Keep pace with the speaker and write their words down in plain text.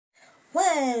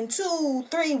1, 2,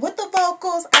 3 with the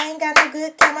vocals. I ain't got no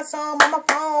good camera, so I'm on my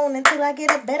phone until I get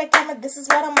a better camera. This is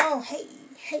what I'm on. Hey,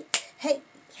 hey, hey,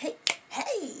 hey,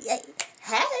 hey, hey,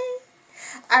 hey.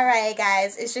 Alright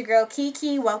guys, it's your girl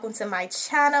Kiki. Welcome to my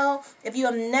channel. If you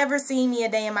have never seen me a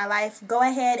day in my life, go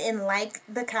ahead and like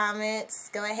the comments.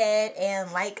 Go ahead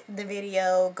and like the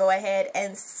video. Go ahead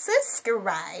and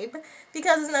subscribe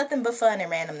because it's nothing but fun and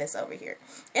randomness over here.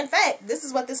 In fact, this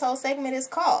is what this whole segment is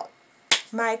called.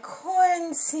 My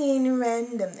quarantine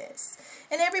randomness.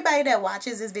 And everybody that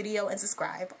watches this video and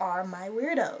subscribe are my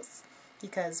weirdos.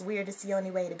 Because weird is the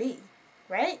only way to be.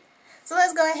 Right? So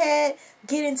let's go ahead,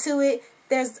 get into it.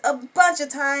 There's a bunch of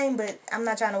time, but I'm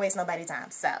not trying to waste nobody's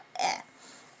time. So,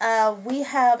 we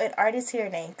have an artist here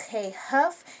named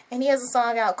K.huff, and he has a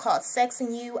song out called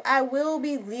Sexin. I will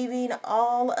be leaving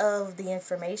all of the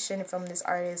information from this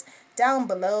artist down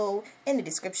below in the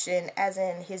description, as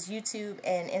in his YouTube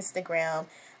and Instagram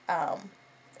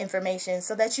information,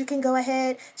 so that you can go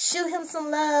ahead, shoot him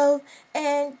some love,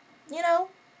 and, you know,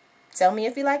 tell me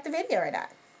if you like the video or not.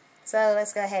 So,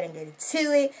 let's go ahead and get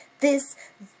into it. This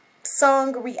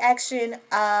song reaction,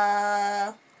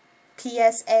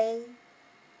 PSA,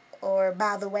 or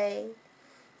by the way,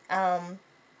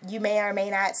 you may or may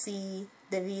not see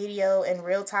the video in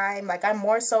real time. Like, I'm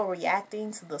more so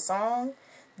reacting to the song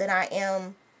than I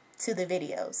am to the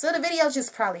video. So the video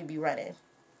just probably be running.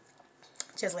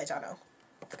 Just let y'all know,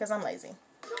 because I'm lazy.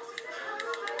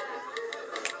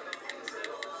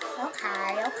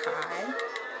 Okay.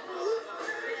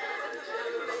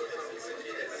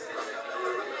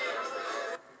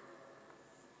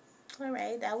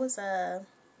 Alright, that was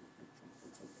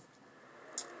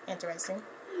interesting.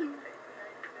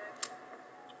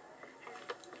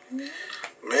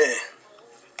 Man,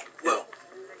 well,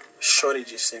 Shorty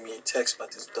just sent me a text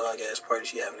about this dog ass party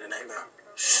she having tonight now.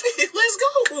 Shit, let's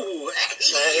go.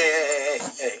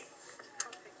 Hey.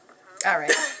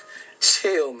 Alright.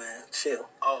 Chill, man, chill.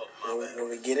 Oh, my bad. When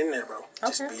we get in there, bro,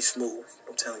 just Okay. be smooth.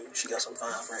 I'm telling you, she got some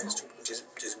fine friends too. Just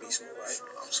be smooth, right?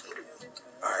 I'm smooth.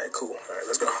 All right, cool. All right,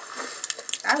 let's go.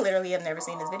 I literally have never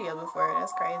seen this video before.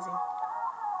 That's crazy.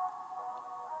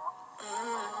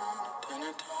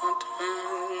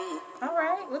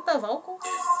 Alright, with the vocals.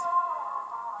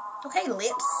 Okay,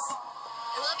 lips.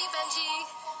 I love you, Benji.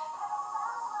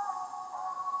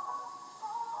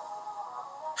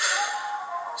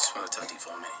 Just want to talk to you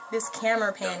for a minute. This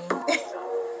camera panning.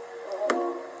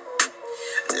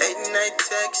 Late night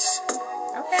text,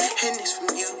 Okay. and it's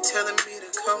from you telling me to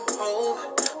come home.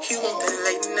 You want that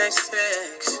late night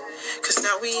text, 'cause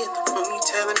now we in the room, you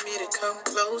telling me to come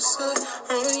closer.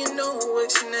 Oh, you know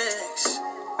what's next.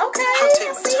 Okay, I'll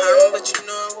take my see time, you. but you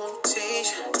know I won't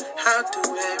teach. I'll do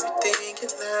everything you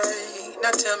like.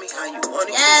 Now tell me how you want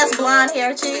it. Yes, blonde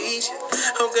hair chick. Please.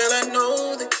 Oh girl, I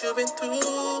know that you've been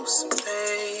through some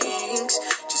things.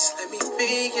 Just let me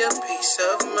be your peace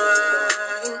of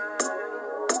mind.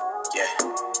 Yeah.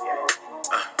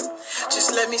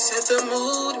 Just let me set the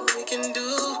mood and we can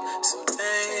do some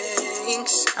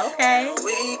things. Okay.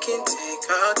 We can take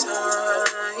our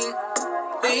time.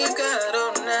 We've got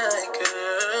all night,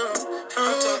 girl.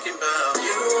 I'm talking about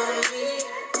you and me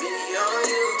on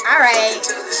you. Alright.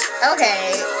 Okay.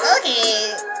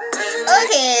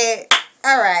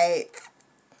 Alright.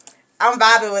 I'm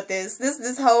vibing with this.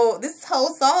 This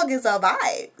whole song is a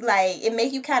vibe. Like, it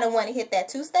make you kind of want to hit that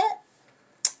two-step.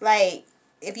 Like,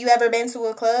 if you ever been to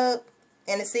a club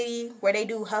in a city where they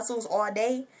do hustles all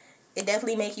day, it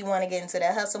definitely make you want to get into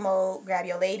that hustle mode, grab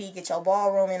your lady, get your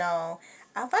ballrooming on.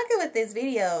 I'm fucking with this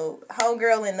video.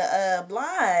 Homegirl in the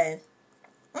blonde.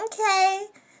 Okay.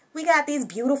 We got these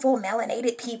beautiful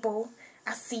melanated people.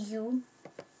 I see you.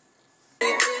 But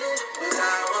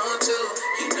I want to,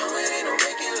 you know it ain't no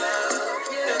making love.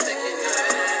 You're thinking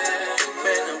that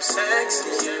when I'm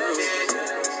sexing you,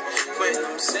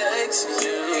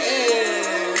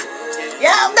 Hey.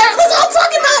 Yeah, that's what I'm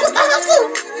talking about with the hustle.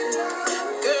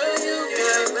 girl, you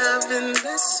got loving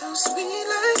that's so sweet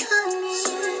like honey.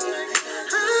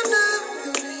 I love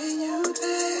the way you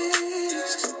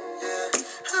taste.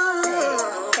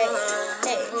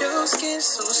 Hey. Your skin's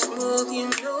so smooth, you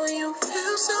know you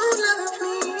feel so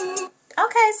lovely.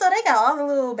 Okay, so they got all the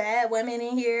little bad women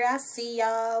in here. I see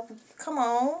y'all. Come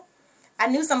on. I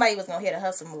knew somebody was going to hit a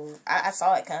hustle move. I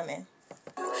saw it coming.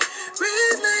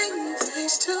 Red light,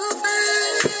 face to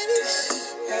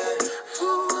face.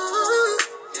 Ooh.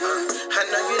 I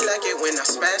know you like it when I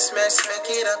smack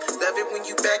it up. Love it when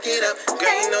you back it up.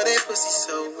 Girl, you know that pussy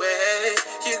so wet.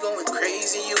 You going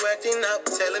crazy, you acting up,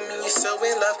 telling me you're so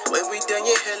in love. When we done,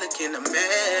 your hair looking a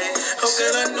man. Oh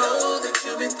girl, I know that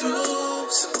you've been through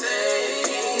some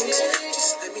things.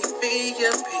 Just let me be me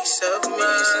a peace of mind.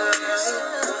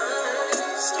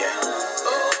 Yeah.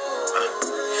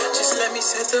 Just let me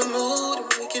set the mood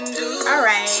and we can do.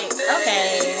 Alright,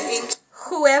 okay.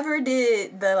 Whoever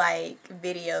did the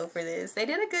video for this, they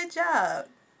did a good job.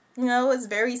 You know, it's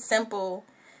very simple.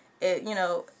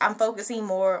 I'm focusing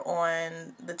more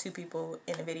on the two people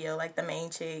in the video, like the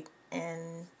main chick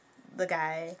and the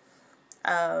guy.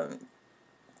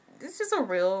 It's just a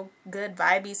real good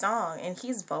vibey song, and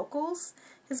his vocals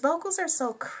are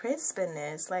so crisp in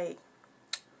this. Like,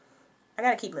 I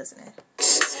gotta keep listening.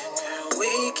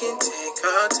 We can take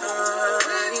our time.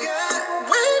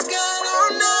 We got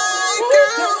all night,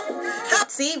 girl.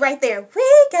 See, right there.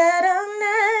 We got all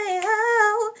night.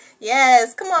 Oh.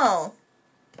 Yes, come on.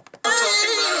 I'm talking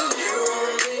about you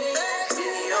on me,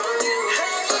 me on you.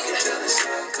 Fuck it till the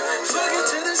sun comes. Fuck it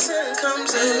till the sun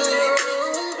comes up.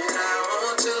 When I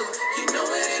want to, you know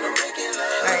it ain't no making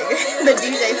love. Alright, the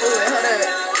DJ fooling. Hold up.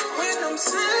 When I'm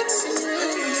sexy, when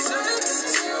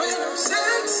I'm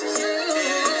sexy.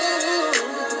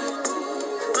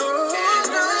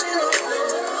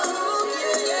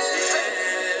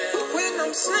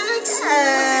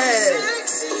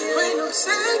 Yes. When I'm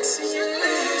sexy,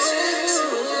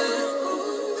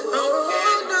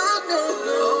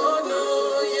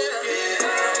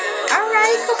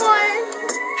 Alright, come on.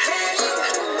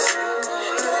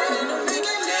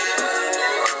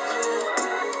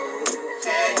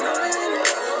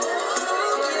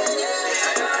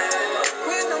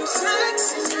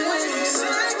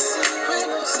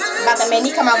 About to make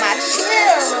me come out my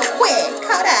chair real quick.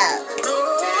 Hold up.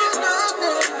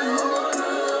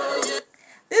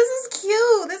 This is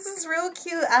cute. This is real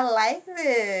cute. I like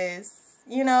this.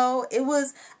 You know,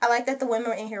 I like that the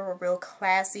women in here were real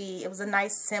classy. It was a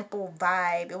nice, simple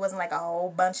vibe. It wasn't like a whole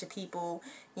bunch of people,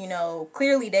 you know.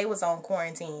 Clearly, they was on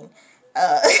quarantine.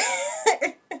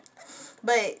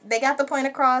 But they got the point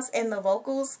across, and the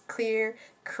vocals, clear,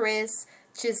 crisp,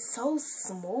 just so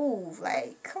smooth.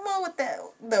 Like, come on with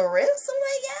the riffs. I'm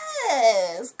like,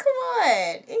 yes, come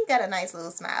on. You got a nice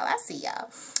little smile. I see y'all.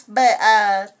 But,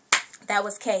 that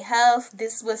was k.huff.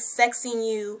 This was Sexing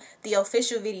You, the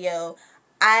official video.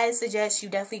 I suggest you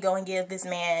definitely go and give this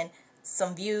man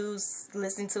some views,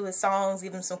 listen to his songs,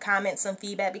 give him some comments, some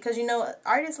feedback, because you know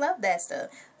artists love that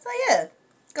stuff. So yeah,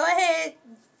 go ahead,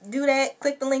 do that.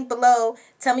 Click the link below.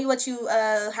 Tell me what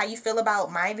how you feel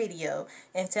about my video,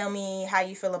 and tell me how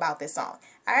you feel about this song.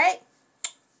 All right,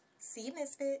 see you,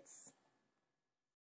 Misfits.